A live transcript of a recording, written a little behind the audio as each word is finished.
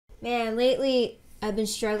Man, lately I've been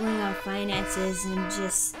struggling on finances and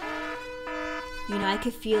just, I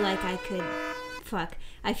could feel like I could,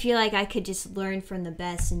 I feel like I could just learn from the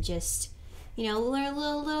best and just, learn a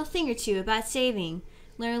little thing or two about saving,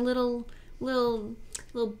 learn a little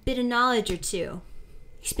bit of knowledge or two,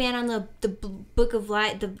 expand on the book of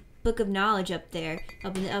knowledge up there,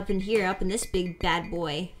 up in this big bad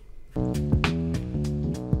boy.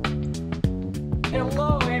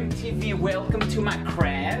 Hello, MTV. Welcome to my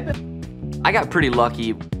crib. I got pretty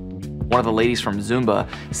lucky. One of the ladies from Zumba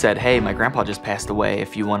said, hey, my grandpa just passed away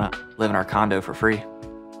if you want to live in our condo for free.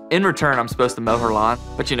 In return, I'm supposed to mow her lawn,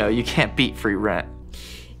 but you can't beat free rent.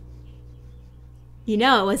 It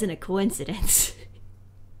wasn't a coincidence.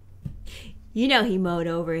 He mowed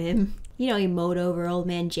over him. He mowed over old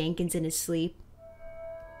man Jenkins in his sleep.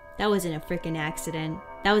 That wasn't a freaking accident.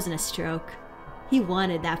 That wasn't a stroke. He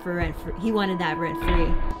wanted that for rent. He wanted that rent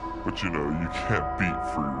free. But you can't beat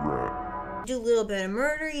free rent. Do a little bit of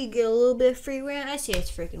murder, you get a little bit of free rent. I say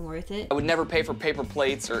it's freaking worth it. I would never pay for paper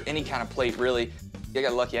plates or any kind of plate, really. I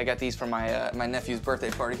got lucky. I got these from my nephew's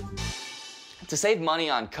birthday party. To save money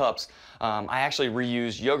on cups, I actually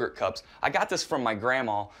reuse yogurt cups. I got this from my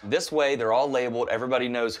grandma. This way, they're all labeled. Everybody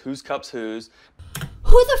knows whose cup's whose.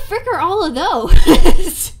 Who the frick are all of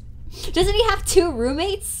those? Doesn't he have 2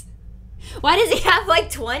 roommates? Why does he have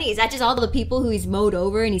like 20? Is that just all the people who he's mowed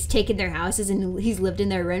over and he's taken their houses and he's lived in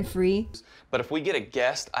there rent-free? But if we get a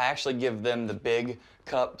guest, I actually give them the big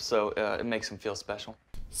cup, so it makes them feel special.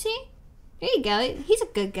 See? There you go. He's a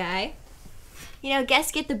good guy.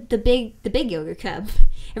 Guests get the big yogurt cup.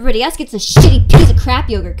 Everybody else gets a shitty piece of crap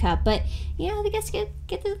yogurt cup, but the guests get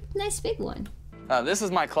the nice big one. This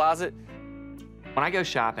is my closet. When I go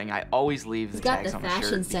shopping, I always leave the tags on the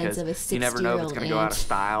shirt because you never know if it's going to go out of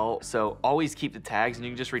style. So always keep the tags and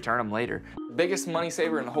you can just return them later. Biggest money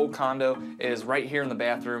saver in the whole condo is right here in the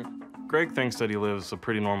bathroom. Greg thinks that he lives a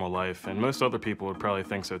pretty normal life, and most other people would probably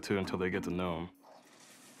think so too until they get to know him.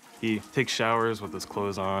 He takes showers with his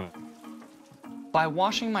clothes on. By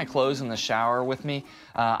washing my clothes in the shower with me,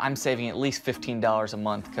 I'm saving at least $15 a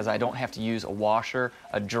month because I don't have to use a washer,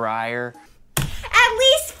 a dryer. At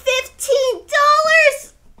least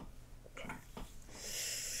 $15!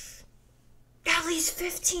 At least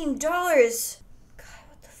 $15! God,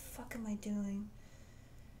 what the fuck am I doing?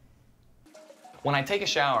 When I take a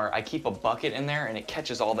shower, I keep a bucket in there and it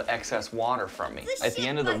catches all the excess water from me. At the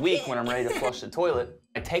end of the week, when I'm ready to flush the toilet,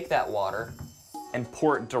 I take that water and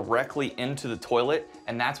pour it directly into the toilet,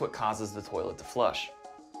 and that's what causes the toilet to flush.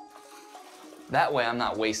 That way, I'm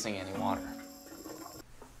not wasting any water.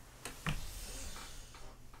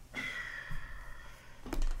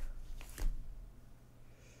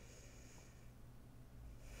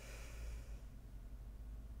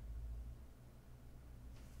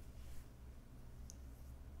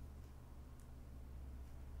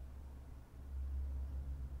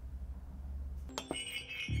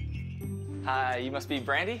 Hi, you must be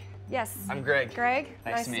Brandy? Yes. I'm Greg. Greg,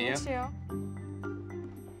 nice to meet you.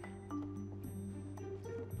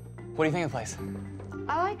 What do you think of the place?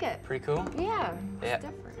 I like it. Pretty cool? Yeah, Yeah. it's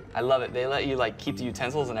different. I love it. They let you keep the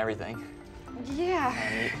utensils and everything. Yeah.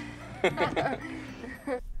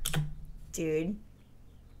 Dude,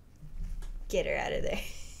 get her out of there.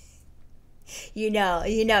 You know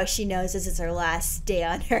she knows this is her last day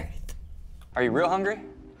on Earth. Are you real hungry?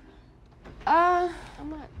 I'm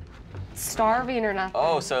not starving or nothing.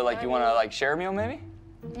 Oh, so you want to share a meal maybe?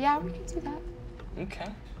 Yeah, we can do that. Okay.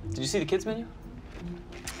 Did you see the kids menu?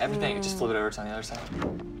 Everything, just flip it over, it's on the other side.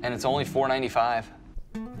 And it's only $4.95.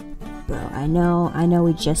 Bro, I know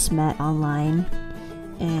we just met online,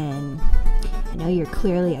 and I know you're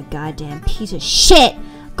clearly a goddamn piece of shit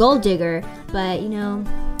gold digger, but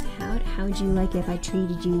how would you like it if I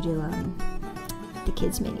treated you to the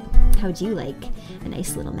kids menu? How would you like a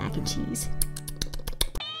nice little mac and cheese?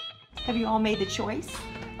 Have you all made the choice?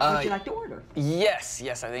 What would you like to order? Yes,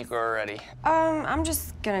 I think we're ready. I'm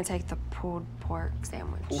just gonna take the pulled pork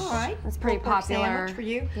sandwich. All right. It's pretty Pulled pork popular sandwich for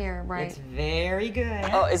you? here, right? It's very good.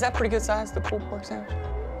 Oh, is that pretty good size, the pulled pork sandwich?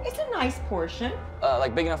 It's a nice portion.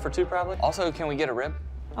 Big enough for 2 probably? Also, can we get a rib?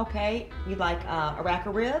 Okay, you like a rack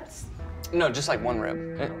of ribs? No, just 1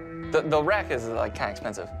 rib. The rack is kind of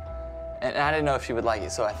expensive. And I didn't know if she would like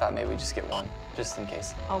it, so I thought maybe we'd just get 1, just in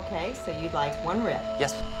case. Okay, so you'd like 1 rib.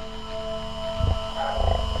 Yes.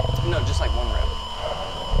 No, just 1 rib.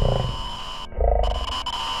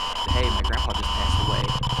 Hey, my grandpa just passed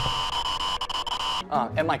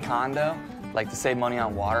away. At my condo, to save money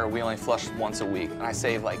on water, we only flush once a week, and I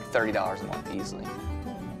save $30 a month easily.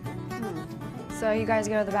 So you guys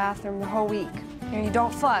go to the bathroom the whole week and you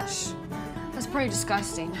don't flush. That's pretty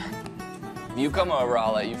disgusting. If you come over,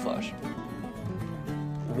 I'll let you flush.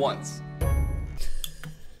 Once.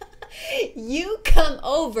 You come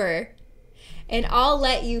over and I'll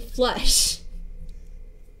let you flush.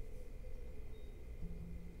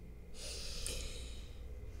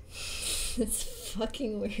 It's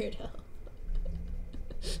fucking weirdo.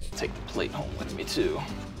 Take the plate home with me too.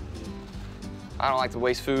 I don't like to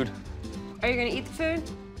waste food. Are you gonna eat the food?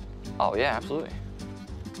 Oh yeah, absolutely.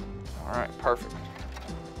 All right, perfect.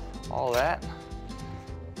 All that.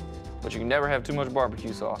 But you can never have too much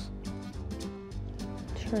barbecue sauce.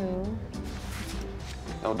 True.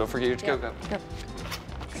 Oh, don't forget your to-go cup. Yep.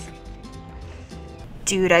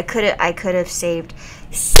 Dude, I could have saved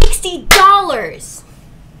 $60.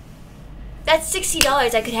 That's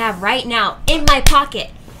 $60 I could have right now in my pocket.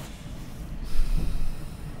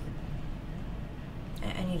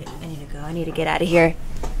 I need to go. I need to get out of here.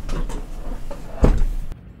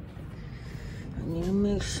 I need to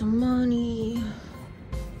make some money.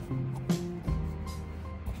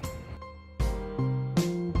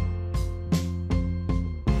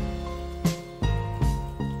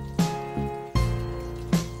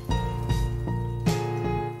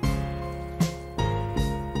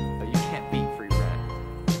 But you can't beat free rent.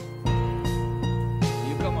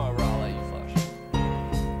 You come over, I'll let you flush.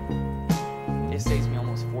 It saves me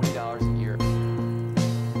almost $40 a year.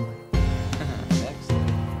 Next.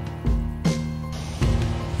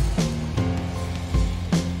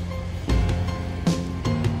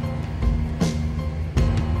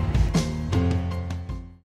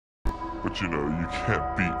 But you know, you can't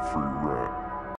beat free rent.